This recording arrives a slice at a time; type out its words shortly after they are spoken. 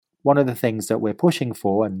one of the things that we're pushing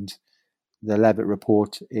for, and the Levitt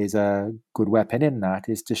report is a good weapon in that,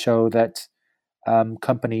 is to show that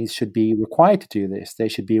companies should be required to do this. They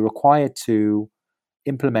should be required to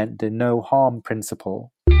implement the no harm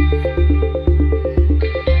principle.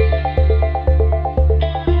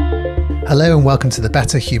 Hello and welcome to the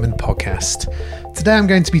Better Human podcast. Today I'm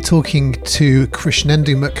going to be talking to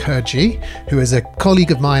Krishnendu Mukherjee, who is a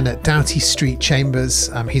colleague of mine at Doughty Street Chambers.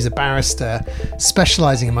 He's a barrister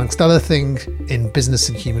specialising, amongst other things, in business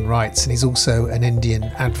and human rights, and he's also an Indian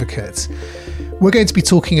advocate. We're going to be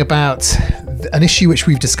talking about an issue which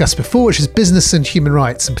we've discussed before, which is business and human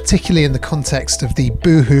rights, and particularly in the context of the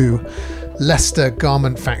Boohoo Leicester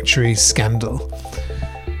Garment Factory scandal.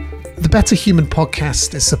 The Better Human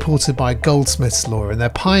podcast is supported by Goldsmiths Law and their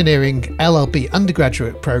pioneering LLB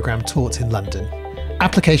undergraduate programme taught in London.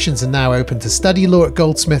 Applications are now open to study law at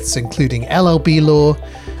Goldsmiths, including LLB Law,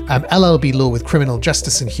 LLB Law with Criminal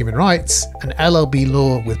Justice and Human Rights, and LLB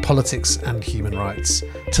Law with Politics and Human Rights.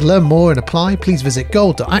 To learn more and apply, please visit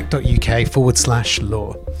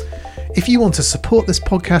gold.act.uk/law. If you want to support this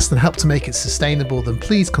podcast and help to make it sustainable, then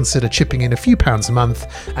please consider chipping in a few pounds a month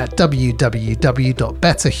at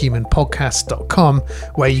www.betterhumanpodcast.com,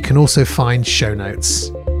 where you can also find show notes.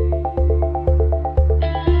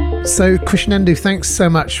 So, Krishnendu, thanks so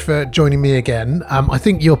much for joining me again. I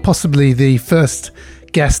think you're possibly the first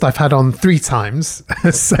guest I've had on 3 times,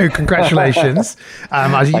 so congratulations.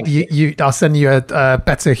 I'll send you a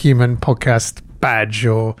Better Human podcast badge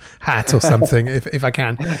or hat or something if I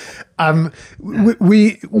can.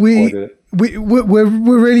 We're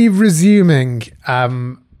really resuming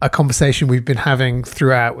a conversation we've been having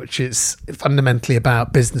throughout, which is fundamentally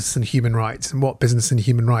about business and human rights and what business and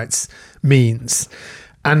human rights means.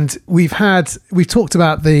 And we've talked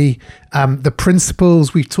about the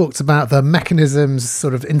principles, we've talked about the mechanisms,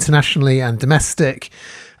 sort of internationally and domestic,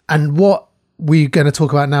 and what we're going to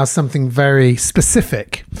talk about now is something very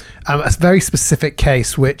specific, a very specific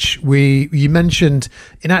case, which you mentioned.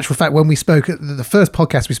 In actual fact, when we spoke at the first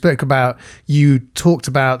podcast we spoke about, you talked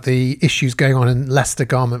about the issues going on in Leicester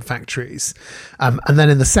garment factories. And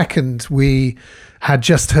then in the second, we had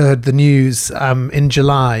just heard the news in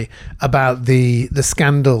July about the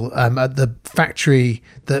scandal at the factory,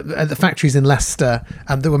 at the factories in Leicester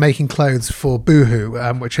that were making clothes for Boohoo,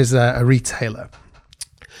 which is a retailer.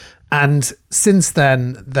 And since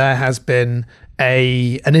then, there has been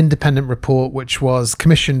an independent report which was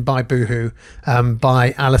commissioned by Boohoo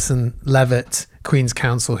by Alison Levitt, Queen's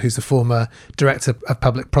Counsel, who's a former Director of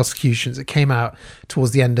Public Prosecutions. It came out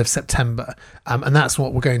towards the end of September, and that's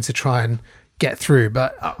what we're going to try and get through.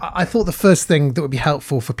 But I thought the first thing that would be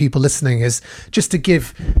helpful for people listening is just to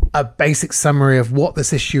give a basic summary of what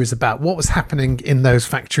this issue is about, what was happening in those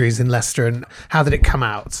factories in Leicester, and how did it come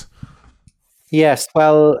out? Yes,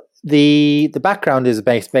 well, the background is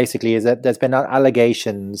basically that there's been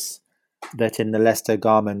allegations that in the Leicester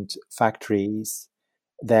garment factories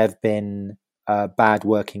there have been bad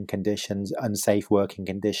working conditions, unsafe working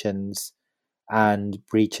conditions, and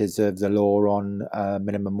breaches of the law on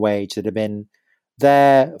minimum wage that have been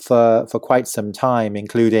there for quite some time,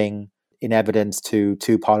 including in evidence to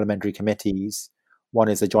 2 parliamentary committees. One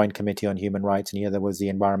is the Joint Committee on Human Rights, and the other was the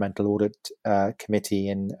Environmental Audit Committee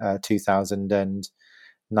in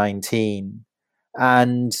 2019.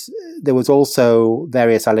 And there was also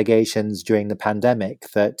various allegations during the pandemic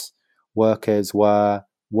that workers were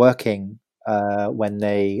working when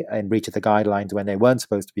they, in breach of the guidelines, when they weren't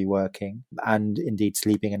supposed to be working, and indeed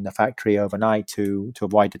sleeping in the factory overnight to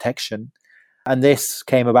avoid detection. And this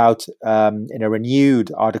came about in a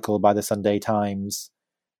renewed article by the Sunday Times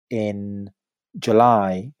in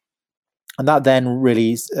July. And that then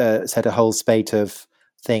really set a whole spate of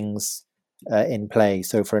things in play.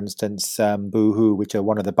 So, for instance, Boohoo, which are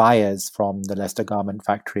one of the buyers from the Leicester garment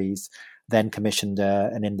factories, then commissioned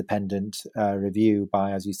an independent review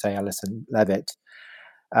by, as you say, Alison Levitt.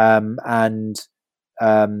 And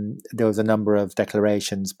there was a number of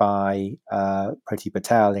declarations by Priti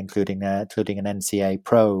Patel, including an NCA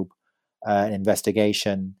probe, an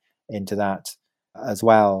investigation into that as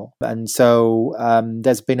well. And so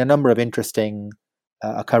there's been a number of interesting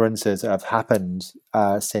occurrences that have happened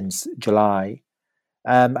since July.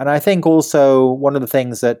 And I think also one of the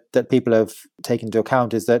things that people have taken into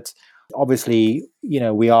account is that obviously,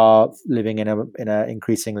 we are living in a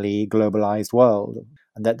increasingly globalized world,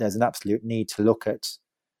 and that there's an absolute need to look at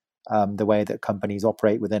the way that companies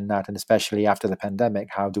operate within that, and especially after the pandemic,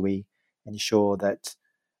 how do we ensure that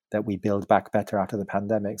we build back better after the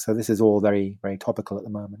pandemic? So this is all very, very topical at the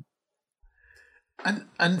moment.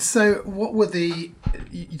 And so, what were you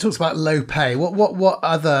talked about low pay? What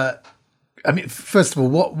other I mean, first of all,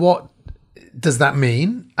 what does that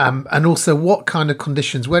mean? And also, what kind of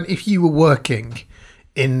conditions? If you were working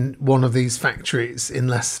in one of these factories in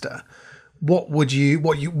Leicester, what would your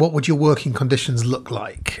working conditions look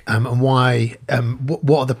like, and why?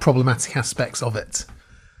 What are the problematic aspects of it?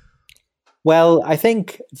 Well, I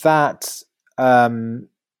think that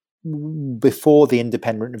before the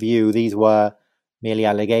independent review, these were merely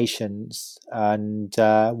allegations, and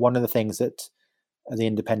one of the things that the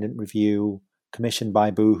independent review commissioned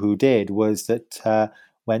by Boohoo did was that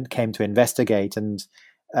came to investigate, and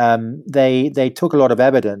they took a lot of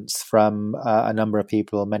evidence from a number of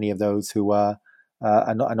people, many of those who were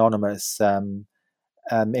anonymous,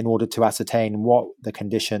 in order to ascertain what the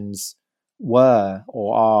conditions were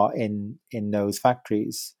or are in those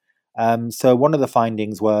factories. So one of the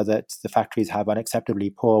findings were that the factories have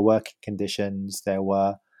unacceptably poor working conditions. There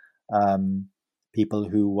were people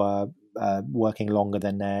who were working longer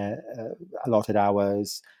than their allotted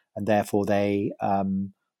hours, and therefore they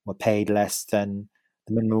were paid less than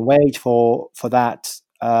the minimum wage for that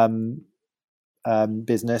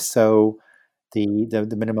business. So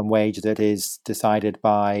the minimum wage that is decided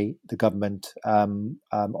by the government on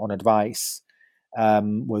advice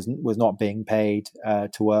was not being paid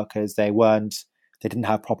to workers. They didn't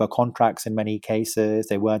have proper contracts in many cases.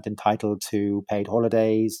 They weren't entitled to paid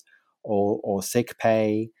holidays or sick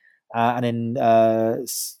pay. And in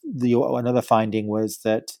another finding was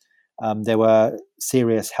that there were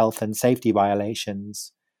serious health and safety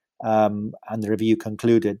violations, and the review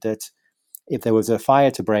concluded that if there was a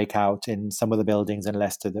fire to break out in some of the buildings in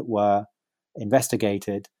Leicester that were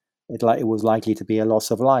investigated, it was likely to be a loss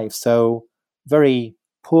of life. So very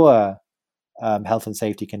poor health and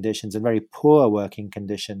safety conditions and very poor working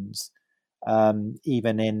conditions,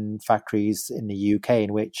 even in factories in the UK,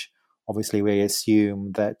 in which obviously we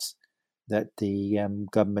assume that the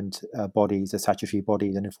government bodies, the statutory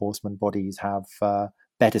bodies and enforcement bodies have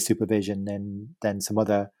better supervision than some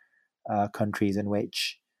other countries in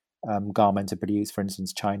which garments are produced, for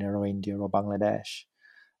instance, China or India or Bangladesh.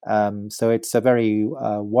 So it's a very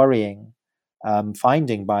worrying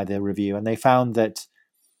finding by the review, and they found that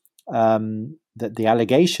that the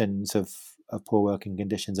allegations of poor working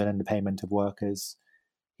conditions and underpayment of workers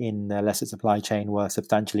in the Leicester supply chain were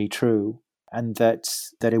substantially true, and that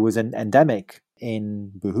it was an endemic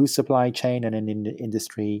in Boohoo's supply chain and in the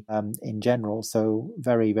industry in general. So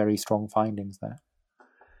very, very strong findings there.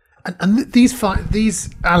 And these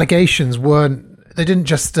allegations they didn't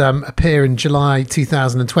just appear in July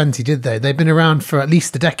 2020, did they? They've been around for at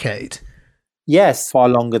least a decade. Yes, far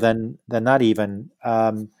longer than that even.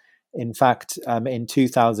 In fact, in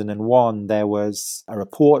 2001, there was a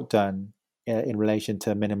report done in relation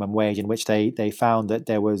to minimum wage in which they found that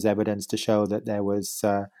there was evidence to show that there was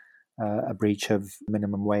a breach of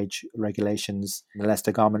minimum wage regulations in the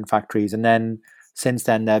Leicester garment factories. And then since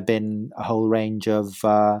then, there have been a whole range of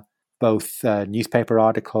both newspaper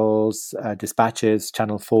articles, dispatches.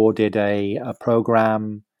 Channel 4 did a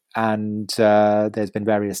program, and there's been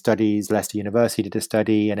various studies. Leicester University did a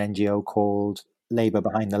study. An NGO called Labour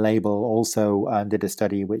Behind the Label also did a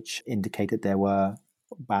study which indicated there were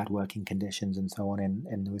bad working conditions and so on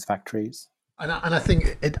in those factories. And I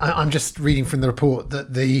think I'm just reading from the report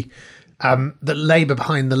that the Labour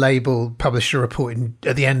Behind the Label published a report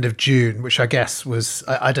at the end of June, which I guess was,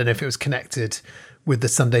 I don't know if it was connected with the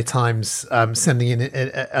Sunday Times sending in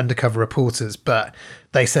undercover reporters, but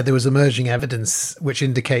they said there was emerging evidence which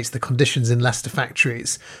indicates the conditions in Leicester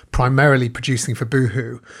factories, primarily producing for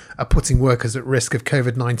Boohoo, are putting workers at risk of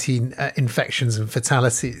COVID-19 infections and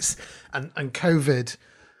fatalities. And COVID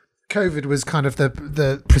was kind of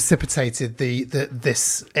the precipitated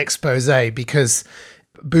this expose, because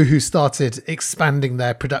Boohoo started expanding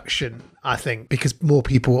their production, I think, because more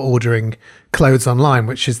people were ordering clothes online,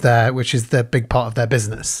 which is the big part of their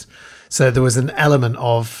business. So there was an element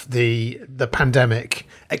of the pandemic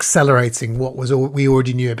accelerating what we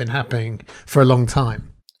already knew had been happening for a long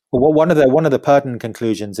time. Well, one of the pertinent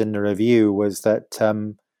conclusions in the review was that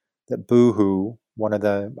that Boohoo, one of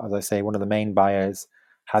the main buyers,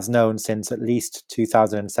 has known since at least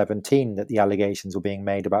 2017 that the allegations were being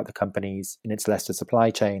made about the companies in its Leicester supply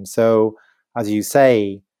chain. So, as you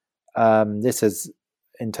say, this is,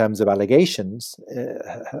 in terms of allegations,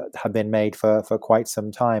 have been made for quite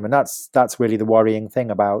some time, and that's really the worrying thing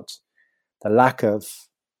about the lack of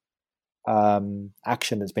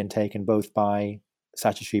action that's been taken both by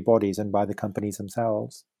statutory bodies and by the companies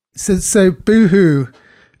themselves. So Boohoo,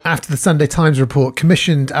 after the Sunday Times report,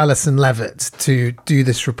 commissioned Alison Levitt to do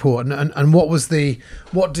this report, and what was the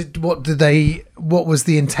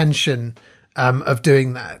intention of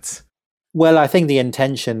doing that? Well, I think the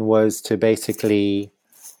intention was to basically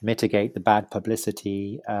mitigate the bad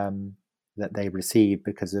publicity that they received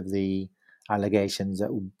because of the allegations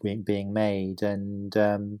that were being made. And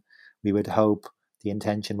we would hope the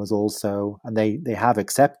intention was also, and they have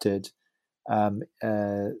accepted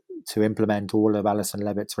to implement all of Alison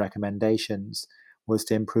Levitt's recommendations, was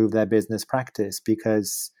to improve their business practice,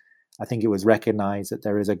 because I think it was recognized that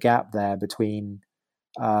there is a gap there between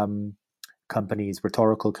companies'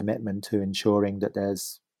 rhetorical commitment to ensuring that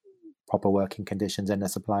there's proper working conditions in their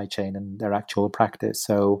supply chain and their actual practice.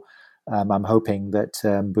 So I'm hoping that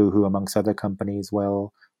Boohoo, amongst other companies,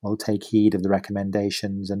 will take heed of the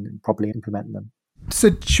recommendations and properly implement them.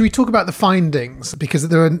 So, should we talk about the findings? Because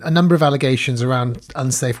there are a number of allegations around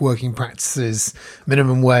unsafe working practices,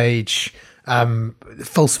 minimum wage,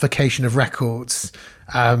 falsification of records,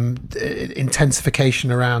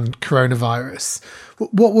 intensification around coronavirus.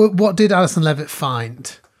 What did Alison Levitt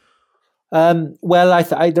find? Well,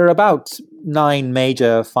 there are about 9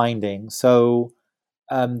 major findings. So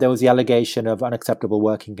there was the allegation of unacceptable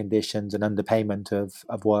working conditions and underpayment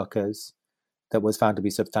of workers that was found to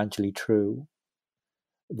be substantially true.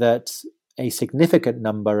 That a significant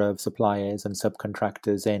number of suppliers and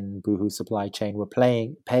subcontractors in Boohoo's supply chain were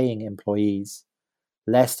paying employees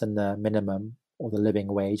less than the minimum or the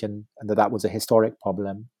living wage, and that was a historic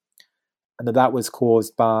problem, and that was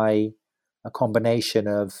caused by a combination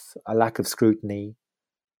of a lack of scrutiny,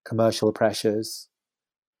 commercial pressures,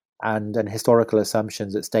 and historical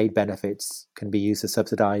assumptions that state benefits can be used to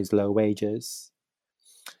subsidize low wages.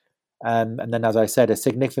 And then, as I said, a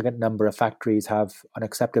significant number of factories have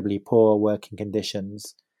unacceptably poor working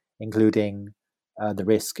conditions, including the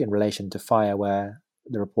risk in relation to fire, where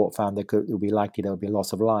the report found there would be likely there would be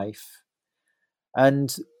loss of life.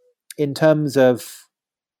 And in terms of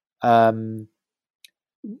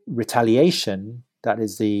retaliation, that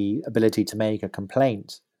is the ability to make a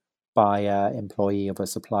complaint by an employee of a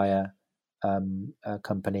supplier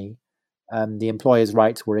company, the employer's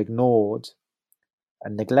rights were ignored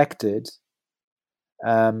and neglected,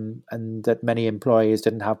 and that many employees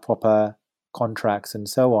didn't have proper contracts and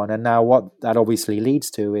so on. And now what that obviously leads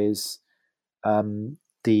to is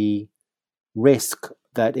the risk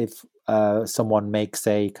that if someone makes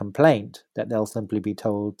a complaint, that they'll simply be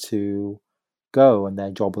told to go and their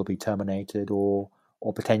job will be terminated, or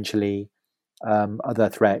potentially other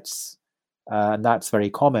threats. And that's very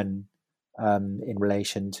common in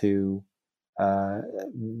relation to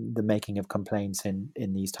the making of complaints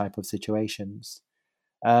in these type of situations.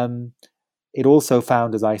 It also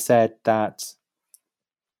found, as I said, that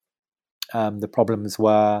the problems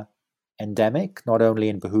were endemic, not only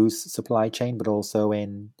in Boohoo's supply chain, but also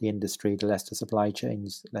in the industry, the Leicester supply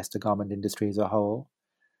chains, Leicester garment industry as a whole.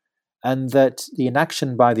 And that the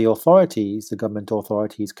inaction by the authorities, the government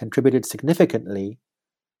authorities, contributed significantly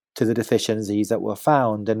to the deficiencies that were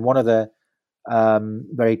found. And one of the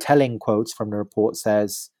very telling quotes from the report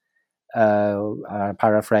says, I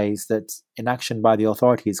paraphrase, that inaction by the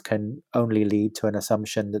authorities can only lead to an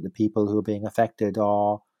assumption that the people who are being affected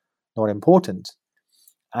are not important.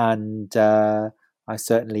 And I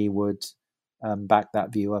certainly would back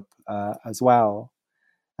that view up as well.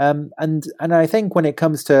 And I think when it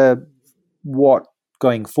comes to what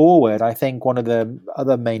going forward, I think one of the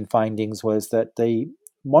other main findings was that the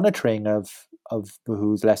monitoring of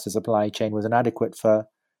Boohoo's Leicester supply chain was inadequate for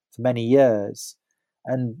many years.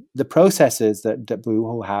 And the processes that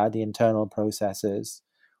Boohoo had, the internal processes,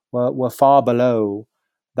 were far below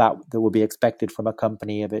that would be expected from a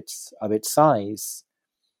company of its size.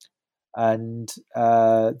 And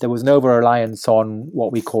there was an over-reliance on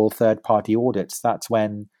what we call third-party audits. That's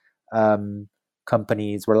when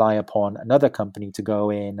companies rely upon another company to go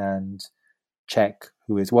in and check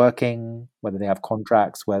who is working, whether they have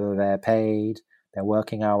contracts, whether they're paid, their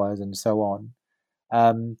working hours, and so on.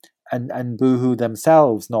 And Boohoo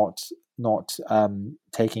themselves not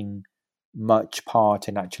taking much part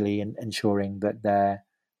in actually ensuring that the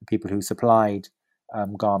people who supplied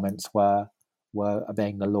garments were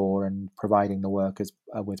obeying the law and providing the workers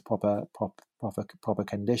with proper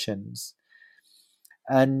conditions.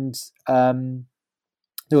 And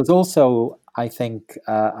there was also, I think,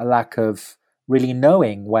 a lack of really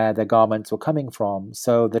knowing where the garments were coming from.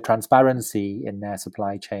 So the transparency in their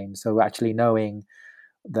supply chain. So actually knowing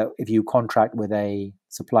that if you contract with a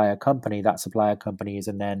supplier company, that supplier company is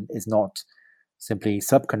not simply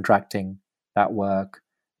subcontracting that work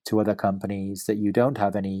to other companies that you don't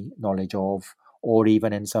have any knowledge of, or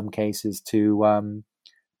even in some cases to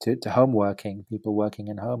home working, people working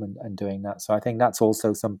in home and doing that. So I think that's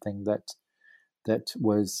also something that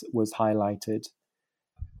was highlighted.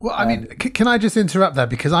 Well, I mean, can I just interrupt there,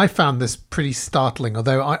 because I found this pretty startling.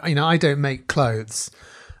 Although I don't make clothes,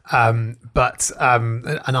 but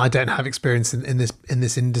and I don't have experience in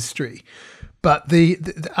this industry. But the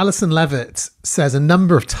Alison Levitt says a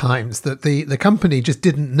number of times that the company just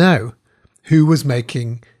didn't know who was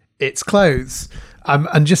making its clothes. And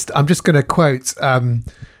I'm just going to quote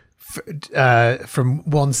from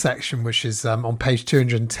one section, which is on page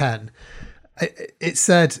 210. It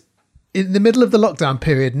said, in the middle of the lockdown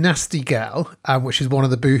period, Nasty Gal, which is one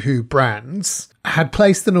of the Boohoo brands, had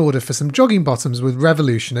placed an order for some jogging bottoms with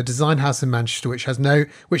Revolution, a design house in Manchester which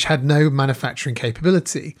had no manufacturing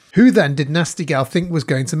capability. Who then did Nasty Gal think was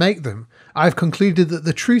going to make them? I've concluded that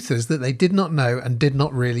the truth is that they did not know and did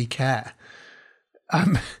not really care. I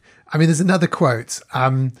mean, there's another quote.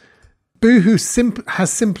 Boohoo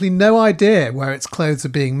has simply no idea where its clothes are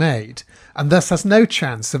being made, and thus has no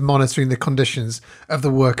chance of monitoring the conditions of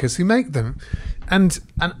the workers who make them. And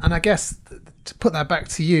I guess, to put that back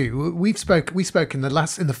to you, we spoke in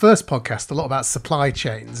the first podcast a lot about supply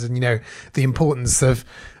chains, and the importance of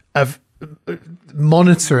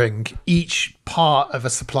monitoring each part of a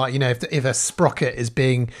supply. If a sprocket is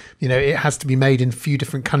being, it has to be made in a few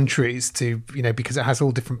different countries to, because it has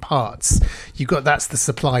all different parts. That's the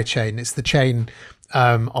supply chain. It's the chain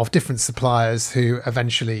of different suppliers who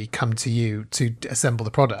eventually come to you to assemble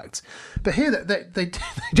the product. But here, they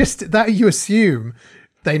just, that you assume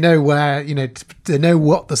they know where, they know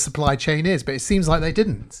what the supply chain is, but it seems like they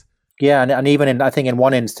didn't. Yeah, and even I think in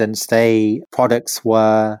one instance, products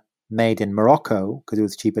were made in Morocco because it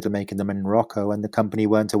was cheaper to make them in Morocco, and the company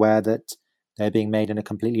weren't aware that they're being made in a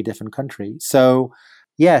completely different country. So,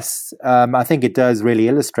 yes, I think it does really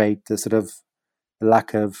illustrate the sort of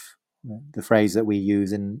lack of, the phrase that we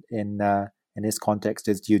use in this context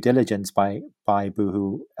is due diligence by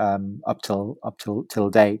Boohoo up till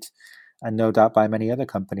date, and no doubt by many other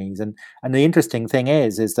companies. And the interesting thing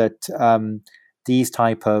is that these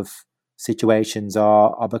type of situations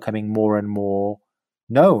are becoming more and more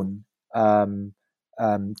known to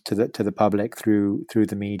the public through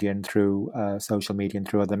the media and through social media and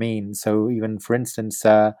through other means. So even, for instance,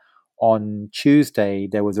 on Tuesday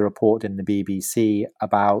there was a report in the BBC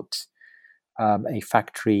about a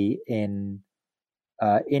factory in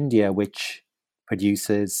India which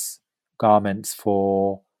produces garments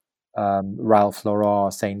for Ralph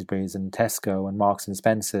Lauren, Sainsbury's, and Tesco, and Marks and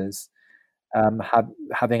Spencer's,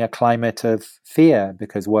 having a climate of fear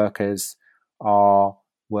because workers are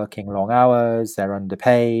working long hours, they're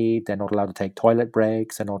underpaid, they're not allowed to take toilet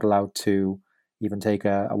breaks, they're not allowed to even take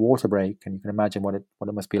a water break, and you can imagine what it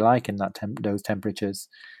must be like in those temperatures.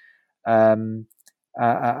 And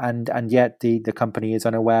yet the company is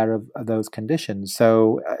unaware of those conditions.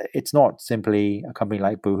 So it's not simply a company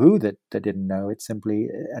like Boohoo that didn't know. It's simply,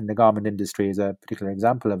 and the garment industry is a particular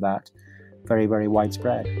example of that, very, very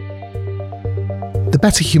widespread. The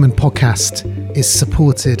Better Human podcast is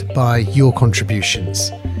supported by your contributions.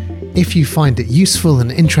 If you find it useful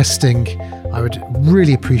and interesting, I would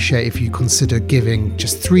really appreciate if you consider giving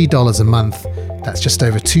just $3 a month. That's just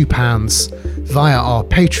over £2 via our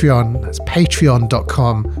Patreon. That's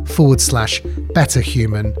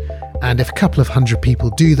patreon.com/betterhuman. And if a couple of hundred people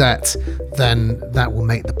do that, then that will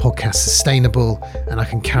make the podcast sustainable, and I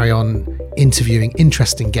can carry on interviewing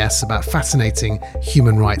interesting guests about fascinating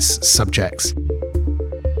human rights subjects.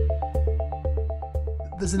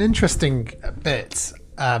 There's an interesting bit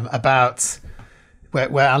about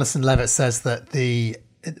where Alison Levitt says that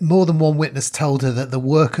more than one witness told her that the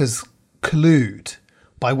workers collude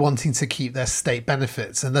by wanting to keep their state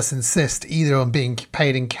benefits and thus insist either on being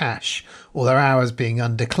paid in cash or their hours being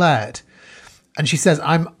undeclared. And she says,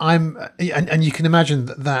 and you can imagine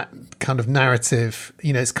that kind of narrative,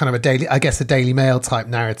 it's kind of a Daily Mail type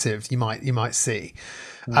narrative you might see.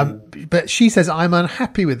 But she says, I'm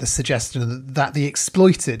unhappy with the suggestion that the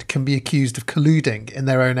exploited can be accused of colluding in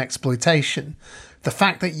their own exploitation. The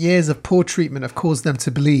fact that years of poor treatment have caused them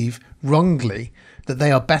to believe, wrongly, that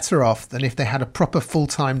they are better off than if they had a proper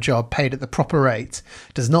full-time job paid at the proper rate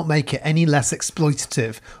does not make it any less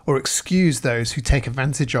exploitative or excuse those who take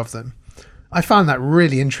advantage of them. I found that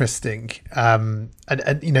really interesting, and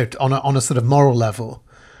on a sort of moral level,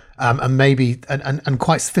 and maybe and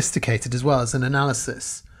quite sophisticated as well as an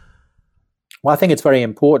analysis. Well, I think it's very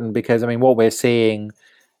important because what we're seeing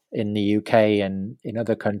in the UK and in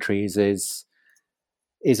other countries is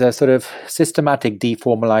a sort of systematic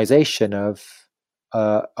deformalization of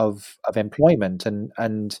employment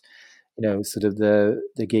and sort of the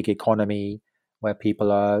gig economy where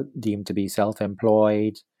people are deemed to be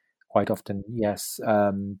self-employed, quite often, yes,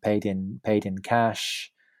 paid in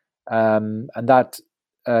cash, and that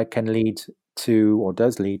can lead to, or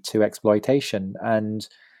does lead to, exploitation. And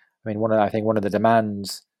I mean, I think one of the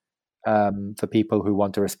demands for people who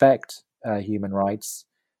want to respect human rights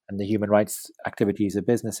and the human rights activities of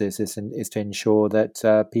businesses is to ensure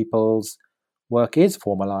that people's work is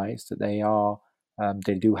formalized, that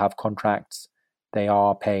they do have contracts, they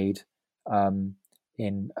are paid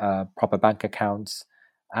in proper bank accounts,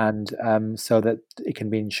 and so that it can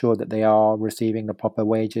be ensured that they are receiving the proper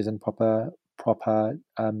wages and proper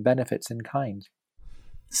benefits in kind.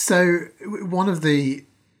 So one of the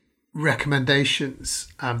recommendations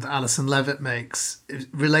that Alison Levitt makes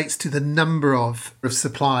relates to the number of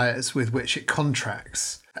suppliers with which it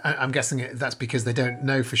contracts. I'm guessing that's because they don't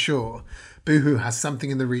know for sure. Boohoo has something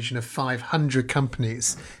in the region of 500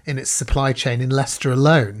 companies in its supply chain in Leicester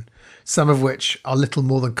alone, some of which are little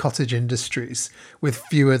more than cottage industries with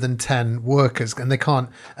fewer than 10 workers. And they can't,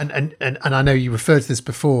 and I know you referred to this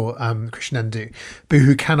before, Krishnendu,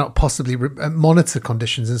 Boohoo cannot possibly monitor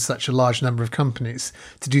conditions in such a large number of companies.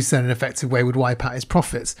 To do so in an effective way would wipe out his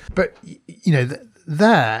profits. But, you know,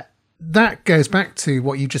 that goes back to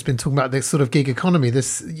what you've just been talking about, this sort of gig economy,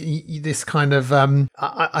 this kind of,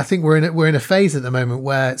 I think we're in a phase at the moment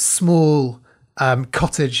where small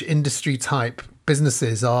cottage industry type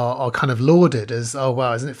businesses are kind of lauded as, oh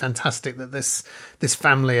wow, isn't it fantastic that this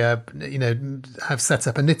family have set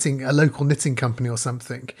up a local knitting company or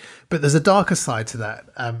something. But there's a darker side to that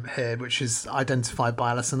here, which is identified by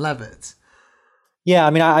Alison Levitt. Yeah, I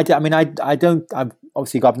mean, I've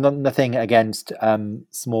obviously got nothing against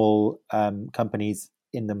small companies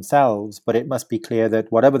in themselves, but it must be clear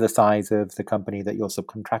that whatever the size of the company that you're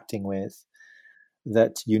subcontracting with,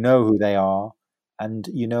 that you know who they are and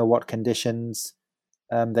you know what conditions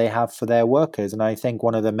they have for their workers. And I think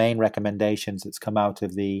one of the main recommendations that's come out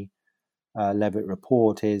of the Levitt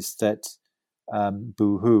report is that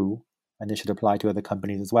Boohoo, and this should apply to other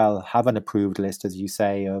companies as well, have an approved list, as you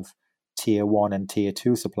say, of tier 1 and tier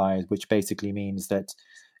 2 suppliers, which basically means that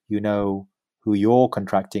you know who you're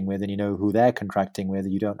contracting with and you know who they're contracting with.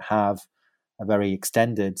 You don't have a very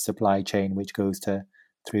extended supply chain which goes to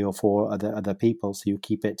 3 or 4 other people, so you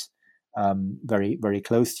keep it very, very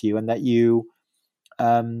close to you, and that you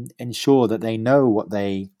ensure that they know what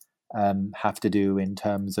they have to do in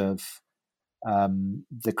terms of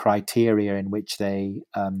the criteria in which they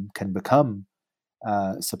can become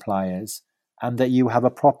suppliers, and that you have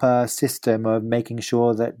a proper system of making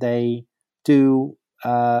sure that they do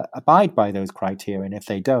abide by those criteria. And if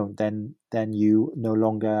they don't, then you no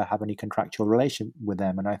longer have any contractual relation with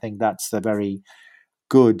them. And I think that's a very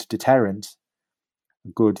good deterrent.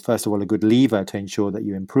 First of all, a good lever to ensure that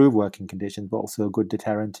you improve working conditions, but also a good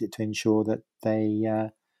deterrent to ensure that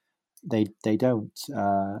they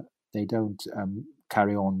don't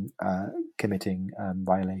carry on committing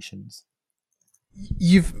violations.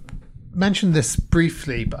 You've mentioned this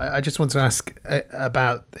briefly, but I just want to ask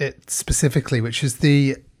about it specifically, which is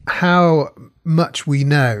how much we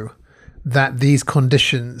know that these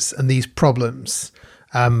conditions and these problems,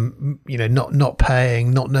 not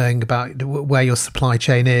paying, not knowing about where your supply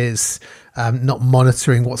chain is, not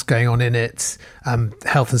monitoring what's going on in it,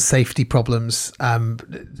 health and safety problems,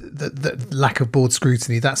 the lack of board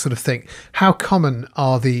scrutiny, that sort of thing. How common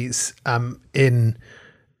are these in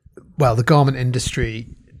the garment industry,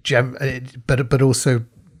 but also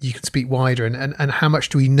you can speak wider, and how much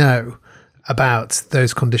do we know about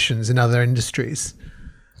those conditions in other industries?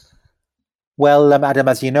 Well, Adam,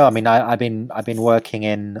 as you know, I mean, I've been working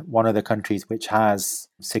in one of the countries which has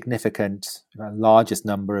significant, largest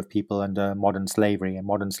number of people under modern slavery, and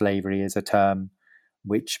modern slavery is a term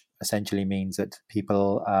which essentially means that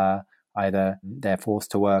people either they're forced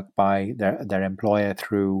to work by their employer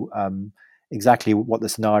through exactly what the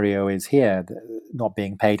scenario is here, not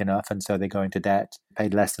being paid enough, and so they go into debt,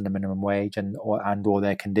 paid less than the minimum wage, or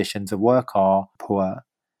their conditions of work are poor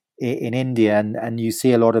in India, and you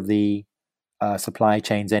see a lot of the supply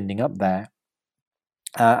chains ending up there.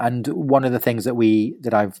 And one of the things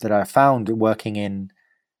that I've found working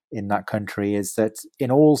in that country is that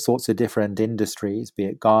in all sorts of different industries, be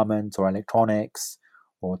it garments or electronics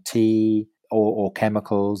or tea or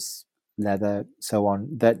chemicals, leather, so on,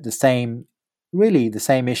 that the same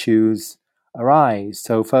issues arise.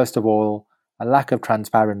 So first of all, a lack of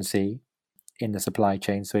transparency in the supply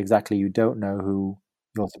chain. So exactly, you don't know who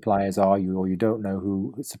your suppliers are, or you don't know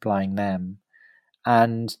who is supplying them,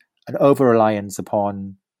 and an over-reliance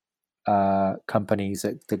upon companies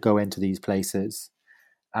that go into these places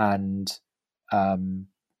and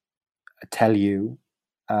tell you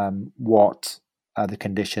what the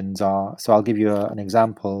conditions are. So I'll give you an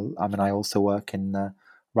example. I mean, I also work in the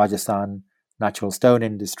Rajasthan natural stone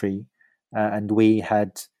industry, and we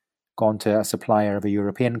had gone to a supplier of a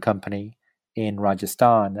European company in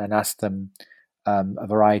Rajasthan and asked them a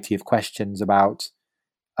variety of questions about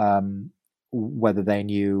whether they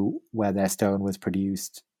knew where their stone was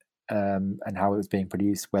produced and how it was being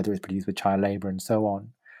produced, whether it was produced with child labor and so on.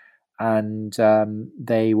 And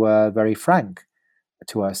they were very frank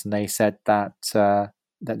to us, and they said that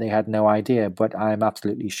that they had no idea. But I'm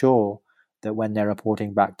absolutely sure that when they're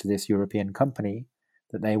reporting back to this European company,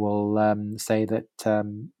 that they will say that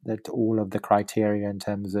that all of the criteria in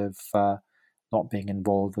terms of not being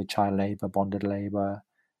involved with child labor, bonded labor,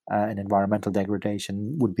 and environmental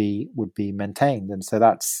degradation would be maintained. And so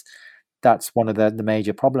that's one of the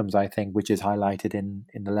major problems, I think, which is highlighted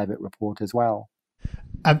in the Levitt report as well.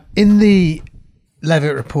 In the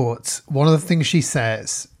Levitt report, one of the things she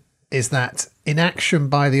says is that inaction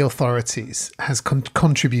by the authorities has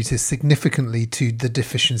contributed significantly to the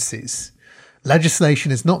deficiencies.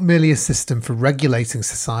 Legislation is not merely a system for regulating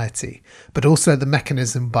society, but also the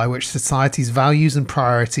mechanism by which society's values and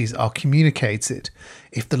priorities are communicated.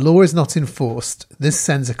 If the law is not enforced, this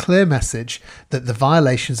sends a clear message that the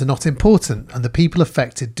violations are not important and the people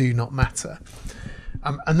affected do not matter.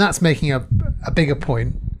 And that's making a bigger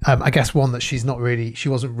point. I guess one that she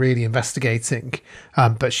wasn't really investigating,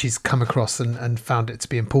 but she's come across and found it to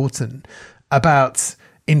be important, about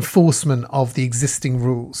enforcement of the existing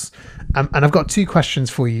rules. And I've got two questions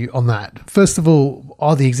for you on that. First of all,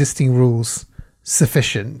 are the existing rules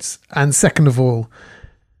sufficient? And second of all,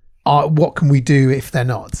 what can we do if they're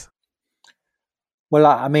not? Well,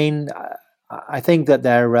 I mean, I think that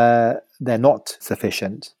they're not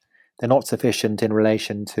sufficient. They're not sufficient in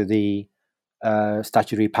relation to the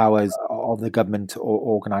statutory powers of the government or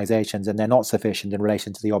organisations, and they're not sufficient in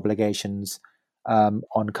relation to the obligations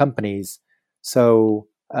on companies. So,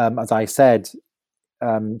 as I said,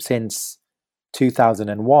 since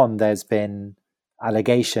 2001, there's been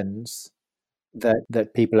allegations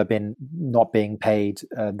that people have been not being paid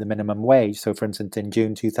the minimum wage. So, for instance, in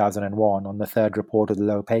June 2001, on the third report of the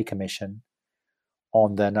Low Pay Commission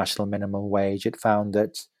on the national minimum wage, it found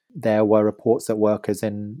that there were reports that workers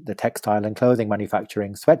in the textile and clothing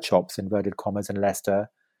manufacturing sweatshops, inverted commas, in Leicester,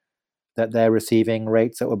 that they're receiving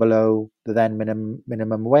rates that were below the then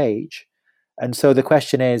minimum wage. And so the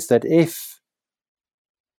question is that if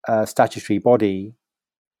a statutory body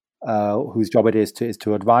whose job it is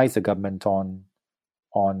to advise the government on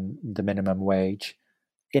the minimum wage,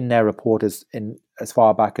 in their report as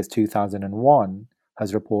far back as 2001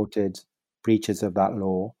 has reported breaches of that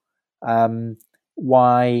law,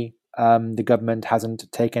 why the government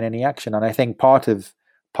hasn't taken any action. And I think part of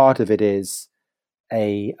it is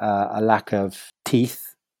a lack of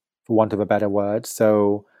teeth, for want of a better word.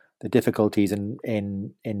 So the difficulties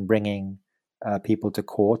in bringing people to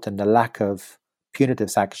court and the lack of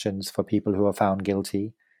punitive sanctions for people who are found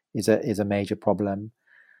guilty is a major problem.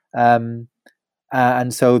 And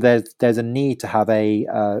so there's a need to have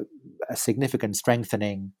a significant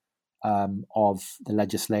strengthening of the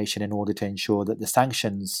legislation in order to ensure that the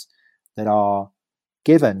sanctions that are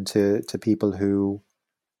given to people who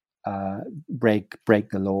break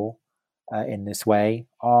the law in this way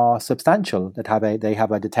are substantial, that they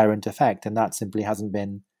have a deterrent effect, and that simply hasn't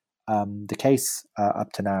been the case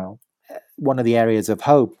up to now. One of the areas of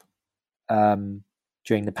hope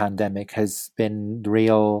during the pandemic has been the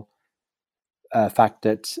real fact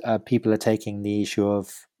that people are taking the issue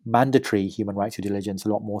of mandatory human rights due diligence a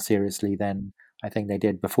lot more seriously than I think they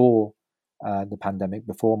did before the pandemic,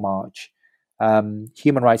 before March.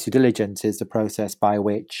 Human rights due diligence is the process by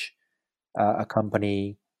which a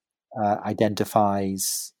company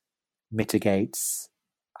identifies, mitigates,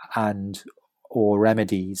 and or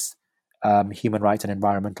remedies human rights and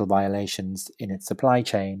environmental violations in its supply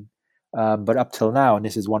chain. But up till now, and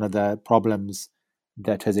this is one of the problems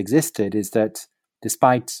that has existed, is that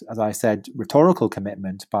despite, as I said, rhetorical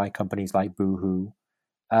commitment by companies like Boohoo,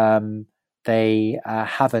 they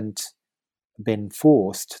haven't been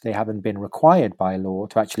forced, they haven't been required by law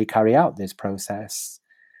to actually carry out this process.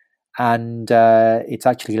 And it's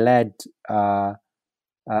actually led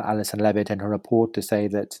Alison Levitt in her report to say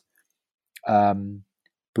that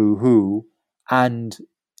Boohoo and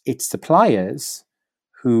its suppliers,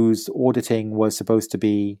 whose auditing was supposed to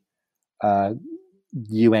be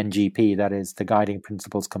UNGP, that is the Guiding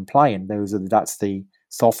Principles compliant, that's the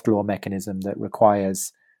soft law mechanism that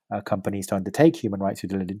requires companies to undertake human rights due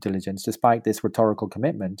diligence. Despite this rhetorical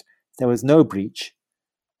commitment, there was no breach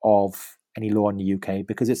of any law in the UK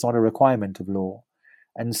because it's not a requirement of law.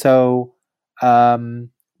 And so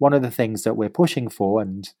one of the things that we're pushing for,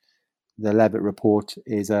 and the Levitt report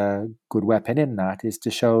is a good weapon in that, is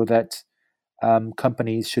to show that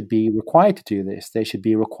companies should be required to do this. They should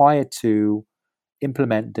be required to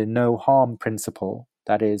implement the no harm principle.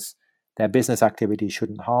 That is, their business activity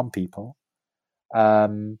shouldn't harm people.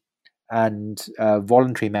 And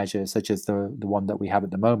voluntary measures such as the one that we have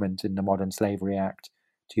at the moment in the Modern Slavery Act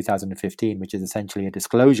 2015, which is essentially a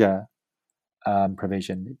disclosure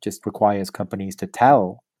provision. It just requires companies to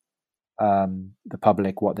tell the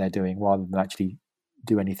public what they're doing rather than actually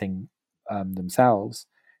do anything themselves,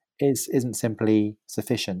 isn't simply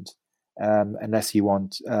sufficient unless you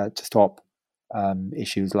want to stop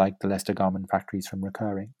issues like the Leicester garment factories from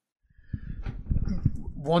recurring.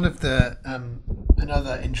 One of the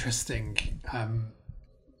another interesting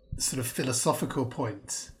sort of philosophical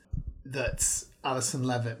point that Alison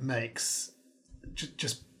Levitt makes,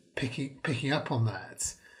 just picking up on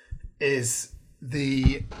that, is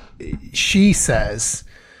she says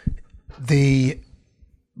the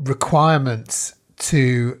requirement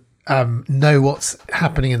to know what's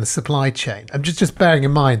happening in the supply chain. I'm just bearing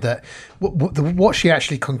in mind that what she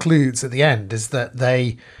actually concludes at the end is that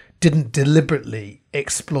they didn't deliberately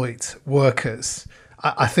exploit workers.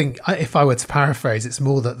 I think, if I were to paraphrase, it's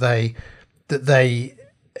more that they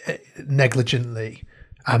negligently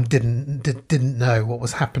didn't know what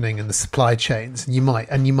was happening in the supply chains. And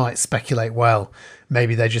you might speculate, well,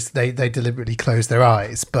 maybe they deliberately closed their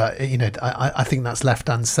eyes, but I think that's left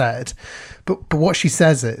unsaid. But what she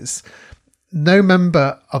says is, no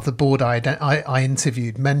member of the board I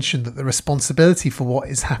interviewed mentioned that the responsibility for what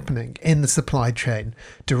is happening in the supply chain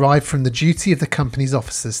derived from the duty of the company's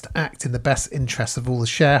officers to act in the best interests of all the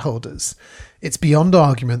shareholders. It's beyond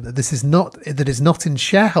argument that this is not in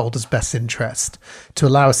shareholders' best interest to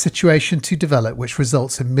allow a situation to develop which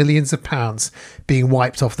results in millions of pounds being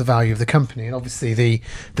wiped off the value of the company. And obviously,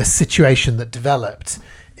 the situation that developed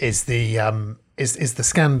is the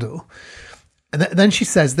scandal. And then she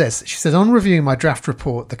says this. She says, on reviewing my draft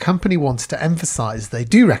report, the company wants to emphasise they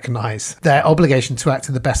do recognise their obligation to act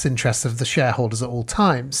in the best interests of the shareholders at all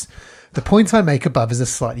times. The point I make above is a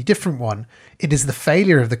slightly different one. It is the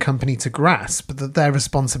failure of the company to grasp that their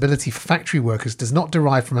responsibility for factory workers does not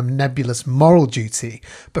derive from a nebulous moral duty,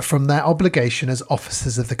 but from their obligation as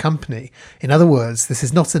officers of the company. In other words, this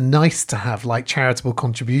is not a nice to have like charitable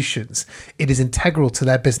contributions. It is integral to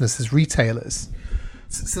their business as retailers.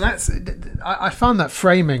 So I found that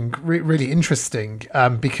framing really interesting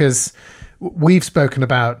because we've spoken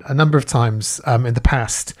about a number of times in the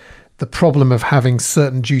past the problem of having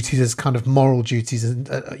certain duties as kind of moral duties and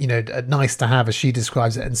nice to have, as she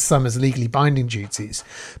describes it, and some as legally binding duties.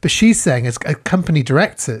 But she's saying, as company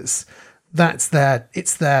directors, it's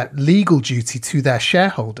their legal duty to their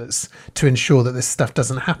shareholders to ensure that this stuff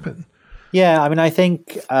doesn't happen. Yeah, I mean, I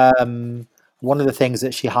think one of the things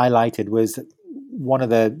that she highlighted was one of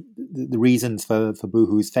the reasons for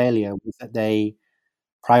Boohoo's failure was that they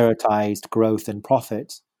prioritized growth and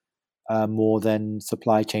profit more than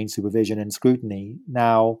supply chain supervision and scrutiny.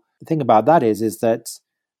 Now, the thing about that is that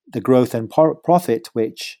the growth and profit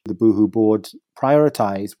which the Boohoo board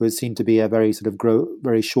prioritized was seen to be a very sort of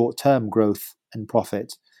very short-term growth and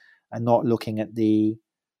profit, and not looking at the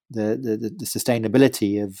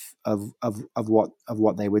sustainability of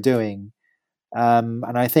what they were doing.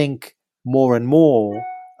 And I think more and more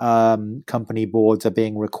company boards are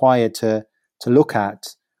being required to look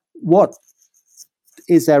at what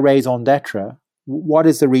is their raison d'etre, what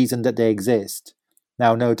is the reason that they exist.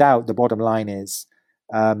 Now, no doubt the bottom line is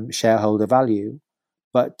shareholder value,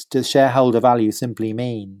 but does shareholder value simply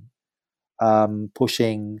mean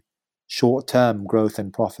pushing short-term growth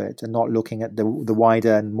and profit and not looking at the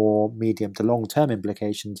wider and more medium to long-term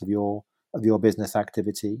implications of your business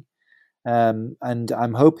activity? And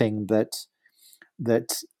I'm hoping that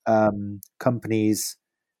companies,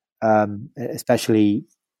 especially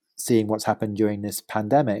seeing what's happened during this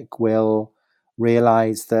pandemic, will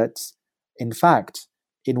realize that, in fact,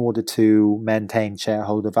 in order to maintain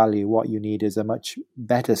shareholder value, what you need is a much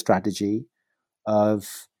better strategy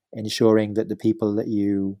of ensuring that the people that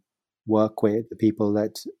you work with, the people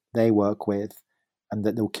that they work with, and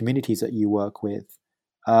that the communities that you work with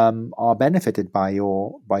are benefited by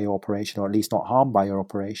your operation, or at least not harmed by your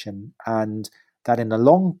operation, and that in the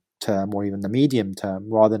long term or even the medium term,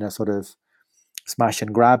 rather than a sort of smash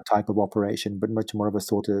and grab type of operation, but much more of a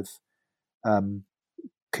sort of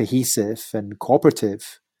cohesive and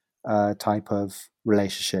cooperative type of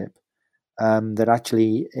relationship, that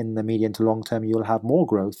actually in the medium to long term you'll have more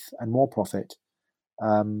growth and more profit,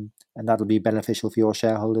 and that'll be beneficial for your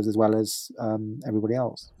shareholders as well as everybody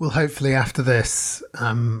else. Well, hopefully after this,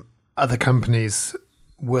 other companies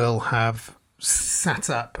will have sat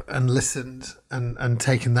up and listened and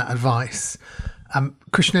taken that advice.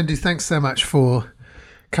 Krishnendu, thanks so much for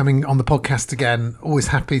coming on the podcast again. Always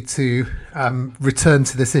happy to return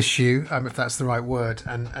to this issue, if that's the right word,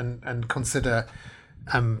 and consider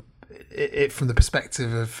it from the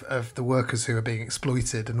perspective of the workers who are being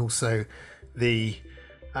exploited, and also the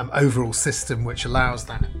overall system which allows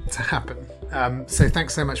that to happen. So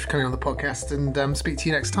thanks so much for coming on the podcast, and speak to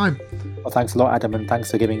you next time. Well, thanks a lot, Adam, and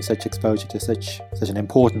thanks for giving such exposure to such an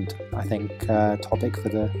important, I think, topic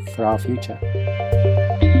for our future.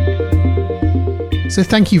 So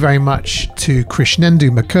thank you very much to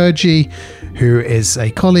Krishnendu Mukherjee, who is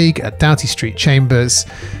a colleague at Doughty Street Chambers,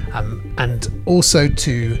 and also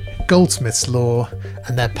to Goldsmiths Law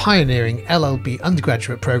and their pioneering LLB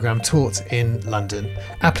undergraduate programme taught in London.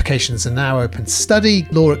 Applications are now open to study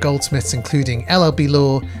law at Goldsmiths, including LLB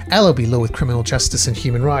Law with Criminal Justice and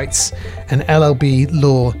Human Rights, and LLB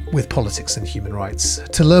Law with Politics and Human Rights.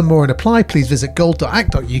 To learn more and apply, please visit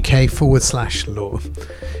gold.ac.uk/law.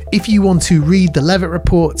 If you want to read the Levitt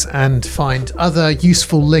Report and find other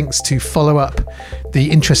useful links to follow up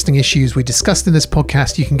the interesting issues we discussed in this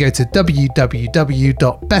podcast, you can go to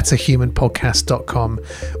www.betterhumanpodcast.com,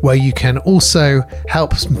 where you can also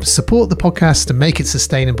help support the podcast and make it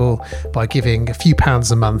sustainable by giving a few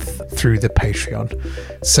pounds a month through the Patreon.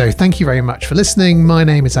 So thank you very much for listening. My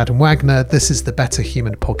name is Adam Wagner. This is the Better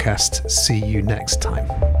Human Podcast. See you next time.